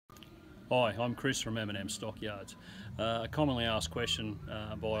Hi, I'm Chris from M&M Stockyards. A commonly asked question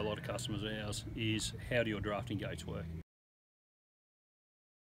by a lot of customers of ours is, how do your drafting gates work?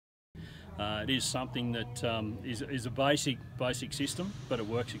 It is something that is a basic system, but it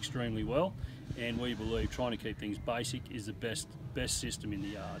works extremely well, and we believe trying to keep things basic is the best system in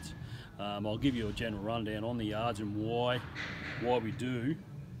the yards. I'll give you a general rundown on the yards and why we do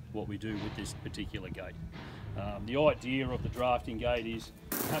what we do with this particular gate. The idea of the drafting gate is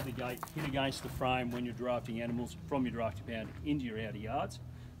have the gate hit against the frame when you're drafting animals from your drafting pound into your outer yards.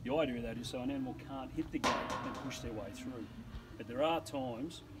 The idea of that is so an animal can't hit the gate and push their way through. But there are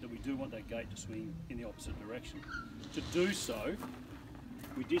times that we do want that gate to swing in the opposite direction. To do so,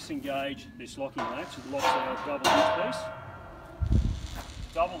 we disengage this locking latch. It locks our double-hinge piece.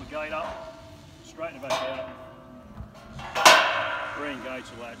 Double the gate up, straighten it back out, re-engage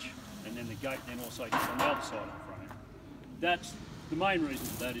the latch, and then the gate then also hits on the other side of the frame. That's the main reason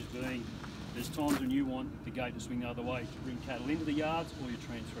for that, is being there's times when you want the gate to swing the other way to bring cattle into the yards, or you're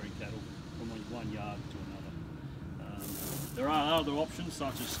transferring cattle from one yard to another. There are other options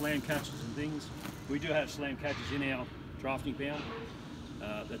such as slam catches and things. We do have slam catches in our drafting pound.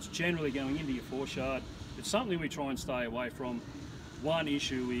 That's generally going into your foreshard. It's something we try and stay away from. One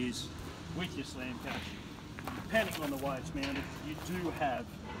issue is with your slam catch, depending on the way it's mounted, you do have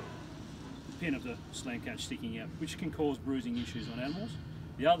the pin of the slam catch sticking out, which can cause bruising issues on animals.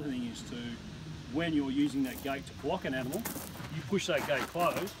 The other thing is too, when you're using that gate to block an animal, you push that gate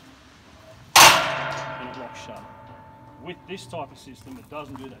closed and it locks shut. With this type of system, it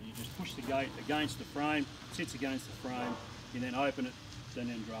doesn't do that. You just push the gate against the frame, sits against the frame, you then open it, and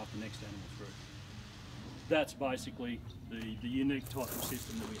then draft the next animal through. That's basically the unique type of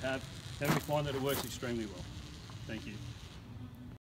system that we have, and we find that it works extremely well. Thank you.